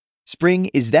Spring,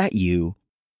 is that you?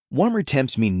 Warmer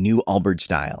temps mean new Allbirds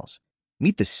styles.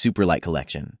 Meet the Superlight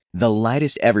Collection, the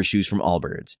lightest ever shoes from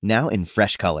Allbirds, now in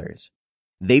fresh colors.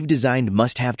 They've designed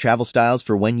must-have travel styles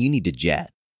for when you need to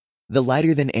jet. The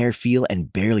lighter-than-air feel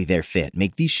and barely-there fit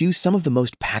make these shoes some of the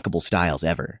most packable styles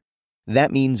ever.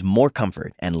 That means more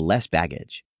comfort and less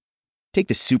baggage. Take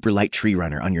the Superlight Tree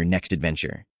Runner on your next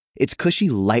adventure. Its cushy,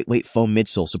 lightweight foam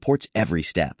midsole supports every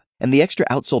step, and the extra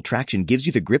outsole traction gives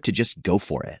you the grip to just go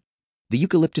for it. The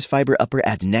eucalyptus fiber upper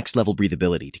adds next-level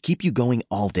breathability to keep you going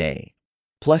all day.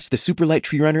 Plus, the Superlight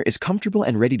Tree Runner is comfortable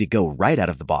and ready to go right out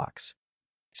of the box.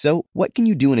 So, what can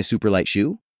you do in a Superlight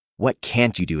shoe? What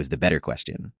can't you do is the better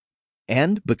question.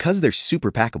 And because they're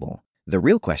super packable, the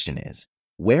real question is,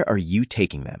 where are you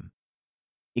taking them?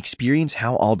 Experience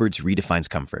how Allbirds redefines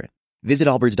comfort. Visit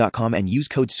allbirds.com and use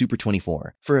code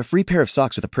SUPER24 for a free pair of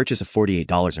socks with a purchase of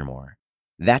 $48 or more.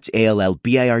 That's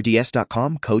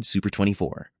ALLBIRDS.com, code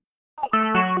SUPER24.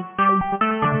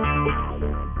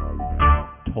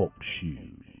 Talk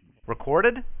shoes.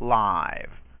 Recorded live.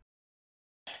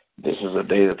 This is a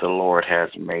day that the Lord has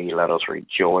made. Let us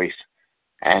rejoice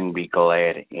and be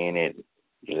glad in it.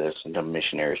 You listen to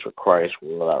Missionaries for Christ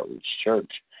World Outreach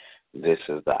Church. This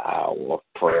is the hour of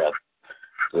prayer.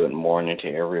 Good morning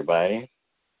to everybody.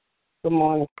 Good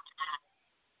morning.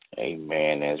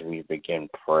 Amen. As we begin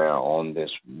prayer on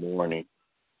this morning,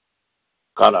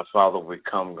 God our Father, we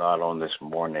come, God, on this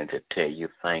morning to tell you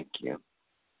thank you.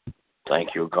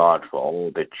 Thank you, God, for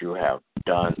all that you have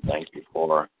done. Thank you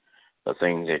for the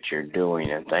things that you're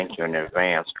doing, and thank you in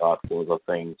advance, God, for the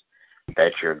things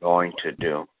that you're going to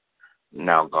do.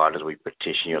 Now, God, as we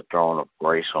petition your throne of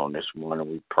grace on this morning,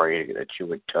 we pray that you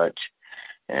would touch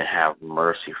and have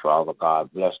mercy, Father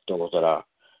God. Bless those that are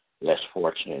less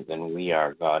fortunate than we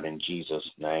are, God, in Jesus'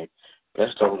 name.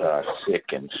 Bless those that are sick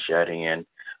and shut in,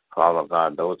 Father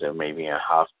God, those that may be in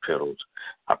hospitals.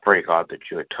 I pray, God, that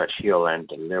you would touch, heal, and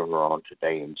deliver on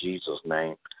today in Jesus'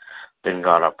 name. Then,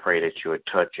 God, I pray that you would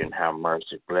touch and have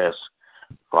mercy. Bless,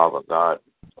 Father God,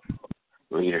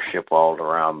 leadership all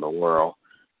around the world,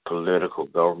 political,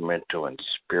 governmental, and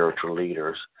spiritual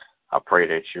leaders. I pray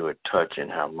that you would touch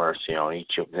and have mercy on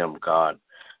each of them, God,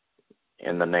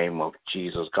 in the name of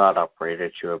Jesus. God, I pray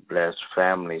that you would bless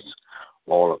families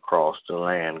all across the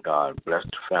land, God. Bless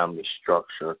the family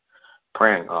structure.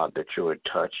 Praying, God, that you would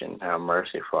touch and have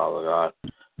mercy, Father God,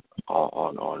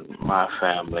 on my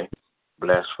family.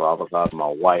 Bless, Father God, my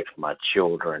wife, my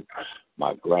children,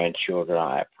 my grandchildren.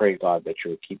 I pray, God, that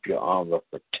you would keep your arm of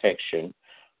protection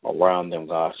around them,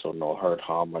 God, so no hurt,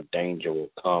 harm, or danger will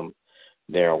come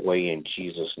their way in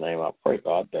Jesus' name. I pray,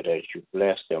 God, that as you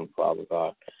bless them, Father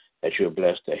God, that you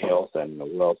bless the health and the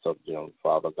wealth of them,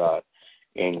 Father God,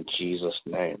 in Jesus'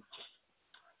 name.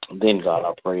 Then, God,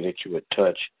 I pray that you would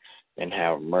touch and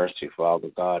have mercy, Father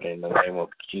God, in the name of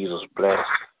Jesus. Bless,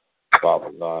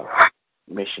 Father God,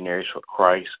 Missionaries for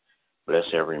Christ. Bless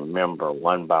every member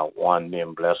one by one,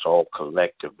 then bless all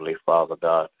collectively, Father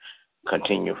God.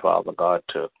 Continue, Father God,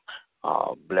 to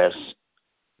bless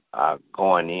our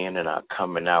going in and our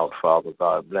coming out, Father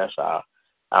God. Bless our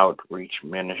outreach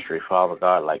ministry, Father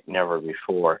God, like never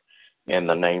before, in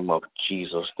the name of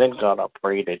Jesus. Then, God, I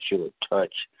pray that you would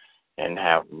touch and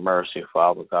have mercy,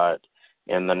 Father God,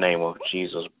 in the name of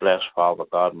Jesus. Bless, Father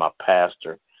God, my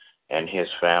pastor and his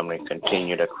family.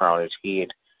 Continue to crown his head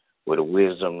with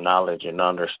wisdom, knowledge, and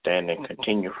understanding.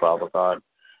 Continue, Father God,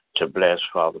 to bless,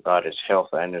 Father God, his health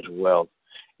and his wealth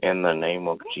in the name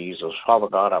of Jesus. Father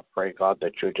God, I pray, God,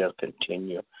 that you just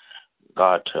continue,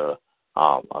 God, to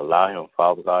allow him,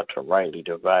 Father God, to rightly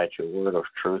divide your word of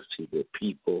truth to your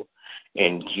people.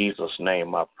 In Jesus'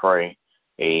 name I pray.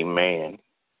 Amen.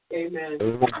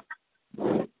 Amen.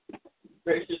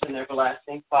 Gracious and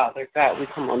everlasting Father, God, we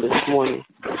come on this morning,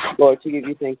 Lord, to give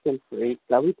you thanks and praise.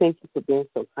 God, we thank you for being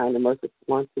so kind and merciful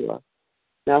unto us.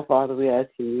 Now, Father, we ask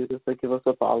you to forgive us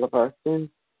of all of our sins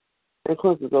and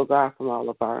cleanse us, oh God, from all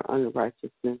of our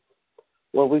unrighteousness.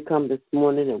 Lord, we come this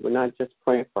morning and we're not just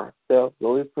praying for ourselves,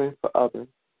 Lord, we're praying for others.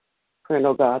 Praying,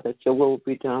 oh God, that your will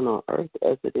be done on earth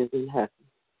as it is in heaven.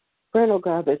 Praying, oh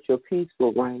God, that your peace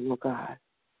will reign, oh God.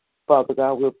 Father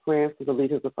God, we're praying for the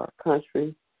leaders of our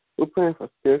country. We're praying for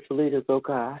spiritual leaders, oh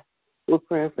God. We're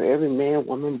praying for every man,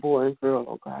 woman, boy, and girl,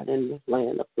 oh God, in this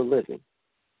land of the living.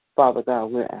 Father God,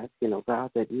 we're asking, oh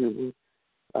God, that you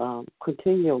will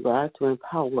continue, oh God, to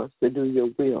empower us to do your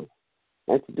will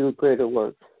and to do greater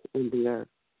works in the earth.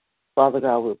 Father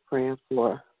God, we're praying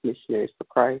for Missionaries for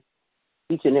Christ,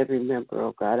 each and every member,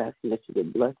 oh God, asking that you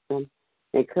would bless them,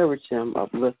 encourage them,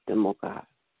 uplift them, oh God.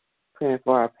 Praying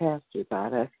for our pastor,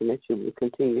 God, asking that you will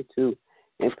continue to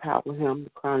empower him,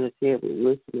 crown his head with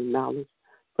wisdom and knowledge.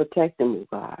 Protect him, oh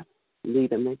God.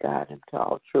 Lead him and guide him to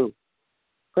all truth.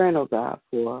 Praying, oh God,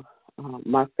 for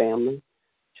my family,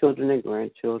 children and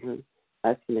grandchildren,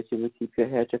 asking that you would keep your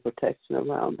hedge of protection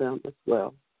around them as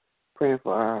well. Praying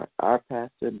for our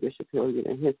pastor, Bishop Hilliard,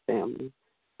 and his family,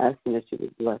 asking that you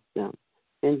would bless them.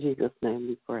 In Jesus' name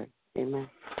we pray. Amen.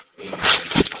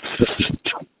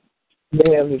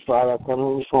 Dear Heavenly Father, I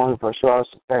come this morning for sure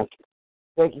to thank you.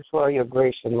 Thank you for your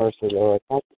grace and mercy, Lord.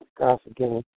 Thank you, God, for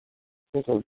giving us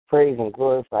a praise and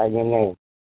glorify your name.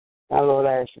 Now, Lord,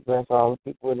 I ask you to bless all the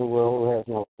people in the world who have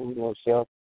no food, no shelter.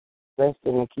 Bless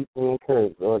them and keep them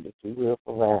encouraged, Lord, that you will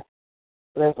provide.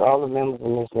 Bless all the members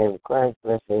of this name of Christ.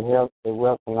 Bless their health, their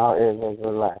wealth, and all areas of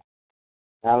their life.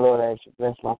 Now, Lord, I ask you to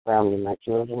bless my family, my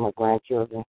children, my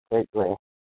grandchildren, great-grand.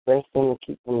 Bless them and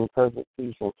keep them in perfect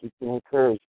peace and keep them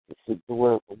encouraged to seek the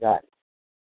word for God.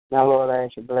 Now, Lord, I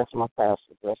ask you to bless my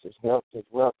pastor. Bless his health, his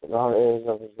wealth, and all areas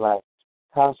of his life.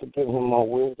 Constantly give him more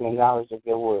wisdom and knowledge of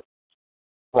your word.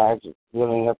 Project,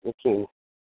 building up the kingdom.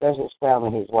 Bless his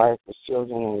family, his wife, his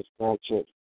children, and his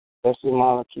grandchildren. Bless them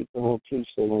all and keep them in peace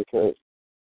and encouragement.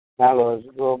 Now, Lord, as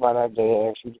we go about our day, I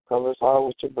ask you to cover us all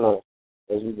with your blood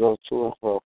as we go to and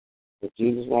fro. In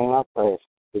Jesus' name I pray.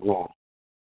 Amen.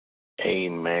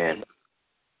 Amen.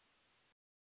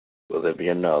 Will there be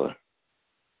another?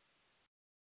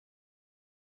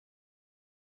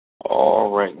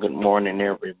 All right. Good morning,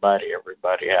 everybody.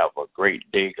 Everybody have a great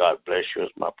day. God bless you is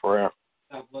my prayer.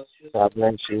 God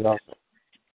bless you also.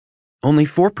 Only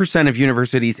 4% of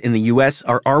universities in the U.S.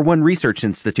 are R1 research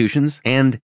institutions,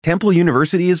 and Temple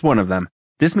University is one of them.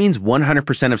 This means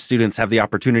 100% of students have the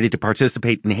opportunity to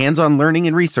participate in hands-on learning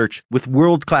and research with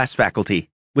world-class faculty.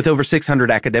 With over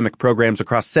 600 academic programs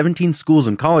across 17 schools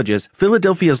and colleges,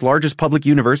 Philadelphia's largest public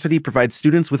university provides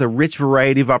students with a rich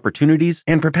variety of opportunities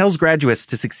and propels graduates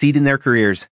to succeed in their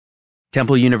careers.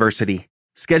 Temple University.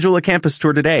 Schedule a campus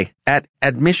tour today at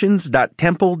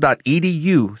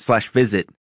admissions.temple.edu/visit.